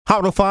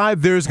Hot to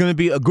 5, there's going to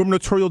be a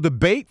gubernatorial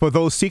debate for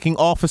those seeking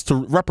office to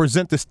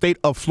represent the state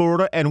of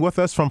Florida. And with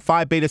us from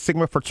Phi Beta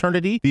Sigma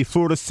Fraternity, the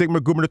Florida Sigma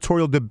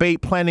Gubernatorial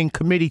Debate Planning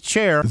Committee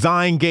Chair,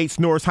 Zion Gates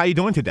Norris. How are you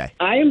doing today?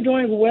 I am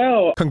doing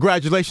well.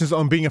 Congratulations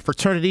on being a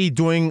fraternity,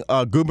 doing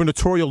a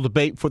gubernatorial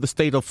debate for the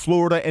state of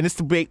Florida. And this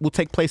debate will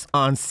take place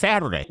on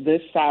Saturday. This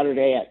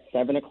Saturday at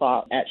 7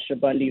 o'clock at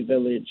Sherbondy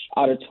Village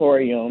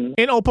Auditorium.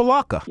 In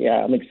Locka.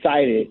 Yeah, I'm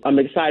excited. I'm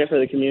excited for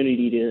the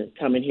community to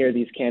come and hear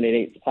these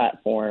candidates'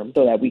 platform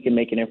so that we can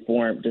make an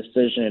informed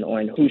decision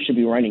on who should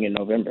be running in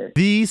November.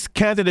 These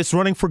candidates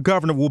running for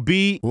governor will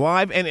be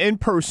live and in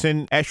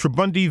person at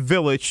Sherbondy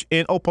Village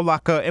in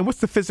Locka. And what's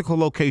the physical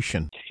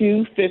location?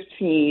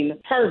 215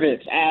 Purvis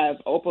Ave,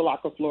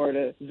 Locka,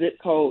 Florida, zip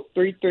code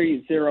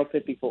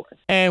 33054.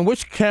 And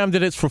which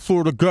candidates for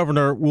Florida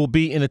governor will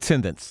be in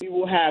attendance? We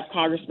will have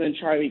Congressman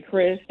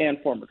Crist and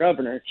former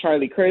Governor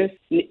Crist,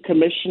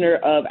 Commissioner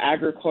of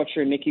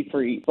Agriculture Nikki,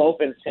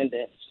 both in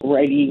attendance,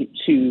 ready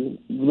to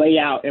lay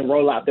out and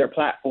roll out their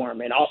platform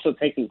and also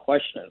taking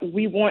questions.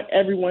 We want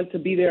everyone to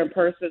be there in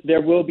person.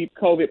 There will be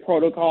COVID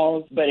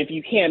protocols, but if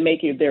you can't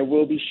make it, there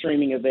will be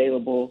streaming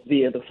available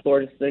via the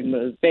Florida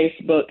Sigma's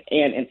Facebook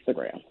and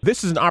Instagram.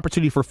 This is an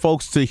opportunity for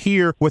folks to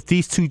hear what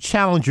these two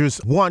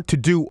challengers want to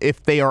do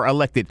if they are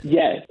elected.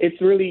 Yes,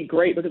 it's really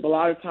great because a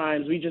lot of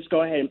times we just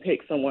go ahead and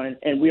pick someone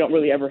and we don't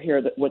really ever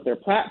hear what their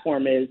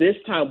platform is. This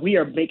time we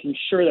are making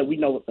sure that we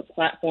know what the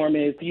platform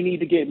is. If you need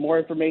to get more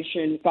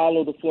information,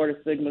 follow the Florida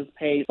Sigma's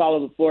page,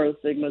 follow the Florida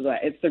Sigma's on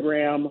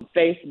Instagram,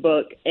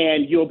 Facebook,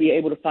 and you'll be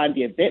able to find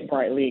the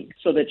Eventbrite link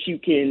so that you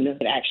can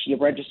actually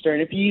register.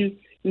 And if you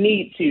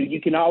need to,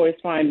 you can always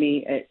find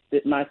me at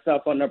my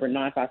cell phone number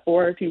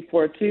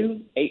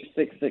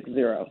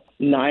 954-242-8660.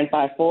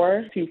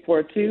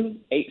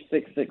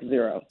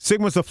 954-242-8660.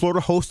 Sigmas of Florida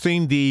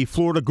hosting the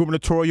Florida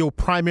gubernatorial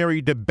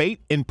primary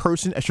debate in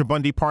person at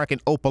Sherbondy Park in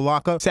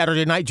Locka.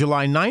 Saturday night,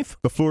 July 9th,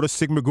 the Florida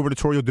Sigma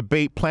Gubernatorial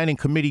Debate Planning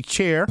Committee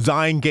Chair,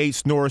 Zion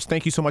Gates Norris.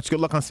 Thank you so much. Good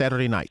luck on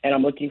Saturday night. And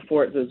I'm looking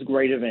forward to this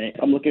great event.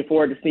 I'm looking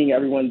forward to seeing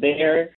everyone there.